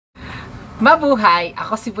Mabuhay!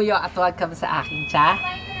 Ako si Buyo at welcome sa aking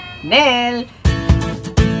channel!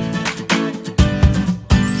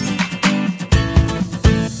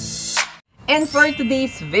 And for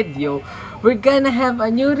today's video, we're gonna have a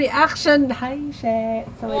new reaction. Hi, She!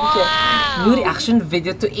 Wow. New reaction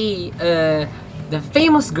video to the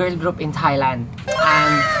famous girl group in Thailand.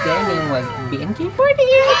 And their name was BNK48.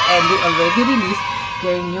 And they already released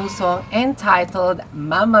their new song entitled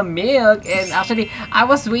Mama Milk. And actually, I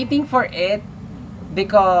was waiting for it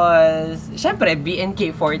because, syempre,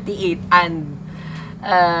 BNK48. And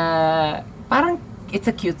parang it's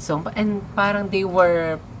a cute song. And parang they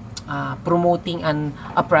were promoting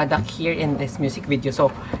a product here in this music video.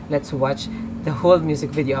 So, let's watch the whole music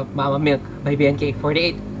video of Mama Milk by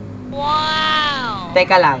BNK48. Wow!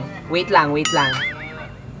 Teka lang. Wait lang. Wait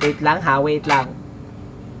lang ha. Wait lang.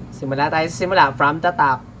 Simula tayo sa simula. From the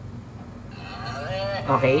top.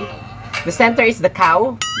 Okay. The center is the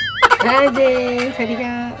cow. Hi, James. Hadi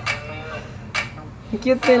ka.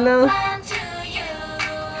 Cute nila.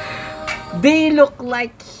 They look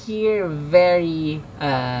like here very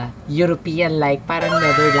European-like. Parang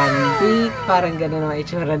Netherlandic. Parang gano'n ang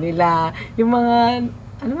itsura nila. Yung mga,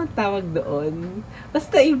 ano man tawag doon?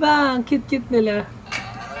 Basta iba. Ang cute-cute nila.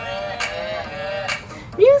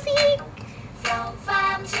 Music!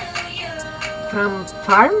 From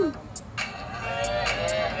farm?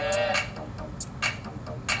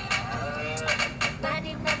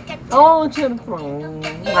 Oh, syempre.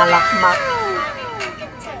 Malakmak.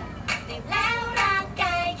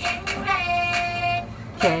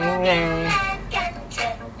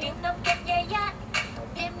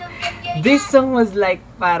 This song was like,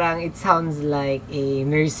 parang it sounds like a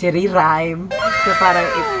nursery rhyme. So parang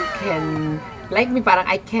it can, like me, parang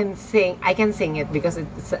I can sing it because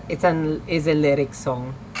it's a lyric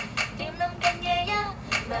song.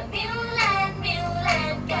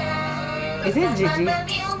 Is this Gigi?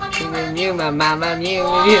 Mew, mama, mew,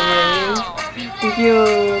 mew, mew. Thank you.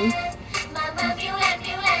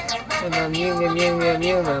 Mew, mew, mew, mew,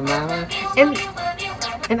 mew, mama.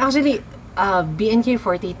 And actually,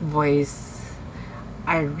 BNK48 voice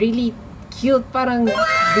are really cute. Parang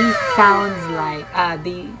they sounds like,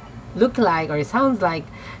 they look like or sounds like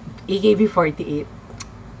AKB48.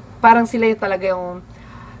 Parang sila yung talaga yung,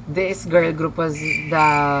 this girl group was the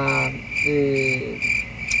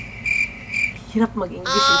hirap mag-English.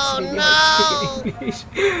 It's really hard to speak in English.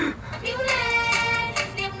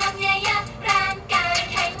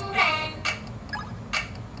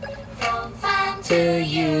 To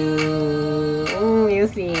you,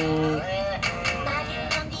 music.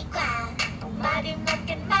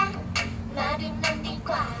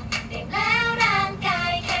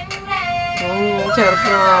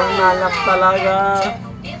 Syempre, nalak talaga.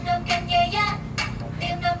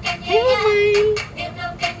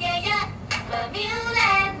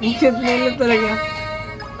 Ang cute nila talaga.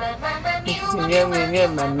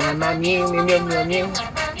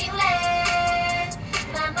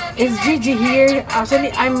 Is Gigi here?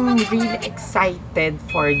 Actually, I'm really excited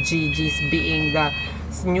for Gigi's being the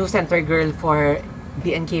new center girl for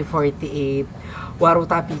BNK48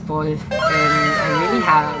 Waruta people, and I'm really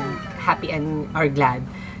happy and are glad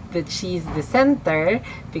that she's the center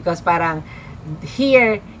because parang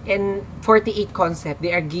here in 48 concept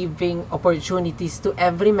they are giving opportunities to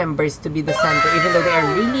every members to be the center, even though they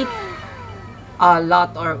are really a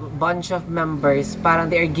lot or bunch of members. Parang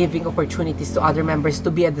they are giving opportunities to other members to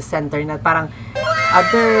be at the center. Na parang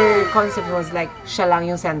other concept was like siya lang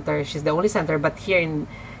yung center, she's the only center, but here in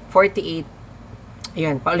 48,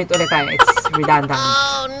 yun, paulit-ulit tayo, it's redundant.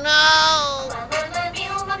 Oh no!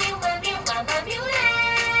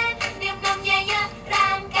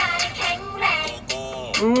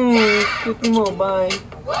 Cute mo, bye.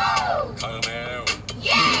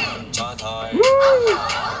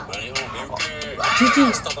 Gigi!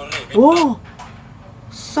 Oh!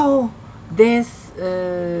 So, this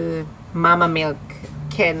Mama Milk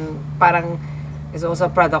parang is also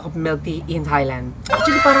a product of milk tea in Thailand.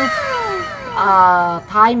 Actually, parang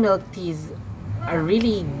Thai milk teas are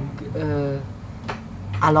really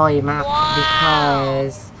aloy mak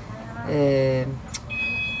because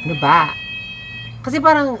ano ba? Kasi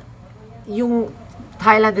parang yung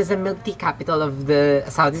Thailand is the milk tea capital of the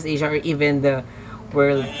Southeast Asia or even the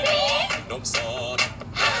world.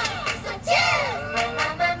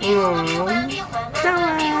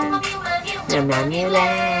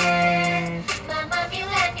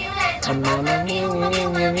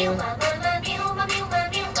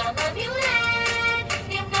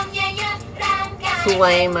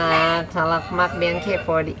 Suway mak, salakmak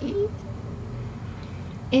BNK48.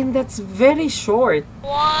 And that's very short.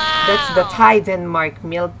 That's the Thai Denmark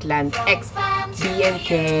Milkland X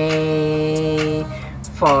BNK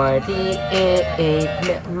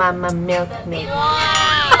 48 Mama Milk. Yeah.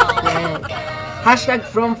 Hashtag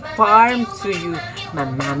from farm to you. My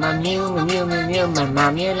mama mew mew mew mew my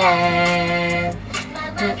mama land.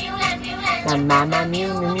 My mama mew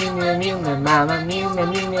mew mew mew mew my mama mew mew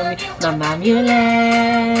mew mew mew my mama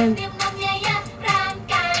land.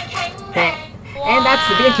 And that's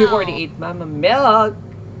the BNK48 Mama Milk.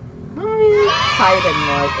 Mama Milk, Thai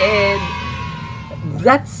Denmark. And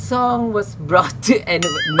that song was brought to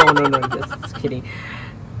no, just kidding.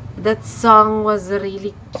 That song was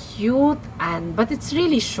really cute but it's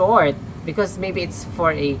really short because maybe it's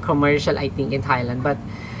for a commercial, I think, in Thailand. But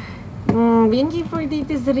BNK48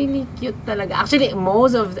 is really cute talaga. Actually,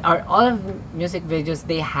 most of all of the music videos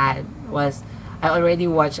they had was I already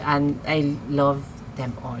watched, and I love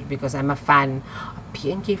them all because I'm a fan of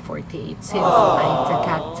BNK48 since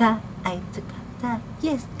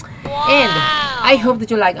yes. And I hope that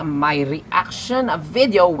you like my reaction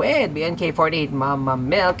video with BNK48 Mama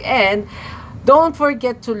Milk. And don't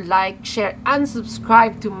forget to like, share, and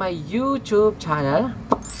subscribe to my YouTube channel.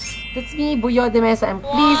 That's me, Buyo de Mesa, and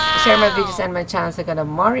please share my videos and my channel so I can have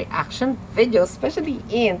more reaction videos, especially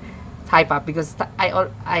in Thai pop, because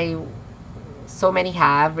I so many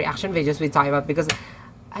have reaction videos with Thai pop because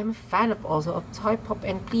I'm a fan of also of Thai pop.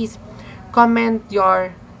 And please comment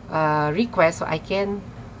your request so I can,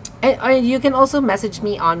 and you can also message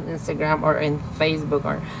me on Instagram or in Facebook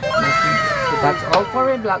or Messenger. So that's all for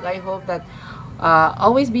my vlog. I hope that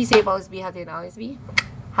always be safe, always be healthy, and always be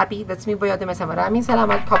happy. That's me, Boyote Mesa. Maraming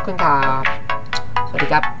salamat. Popcorn ka. Sorry,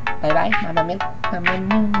 Bye bye. Mama Milk. Bye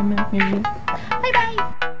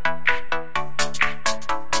bye.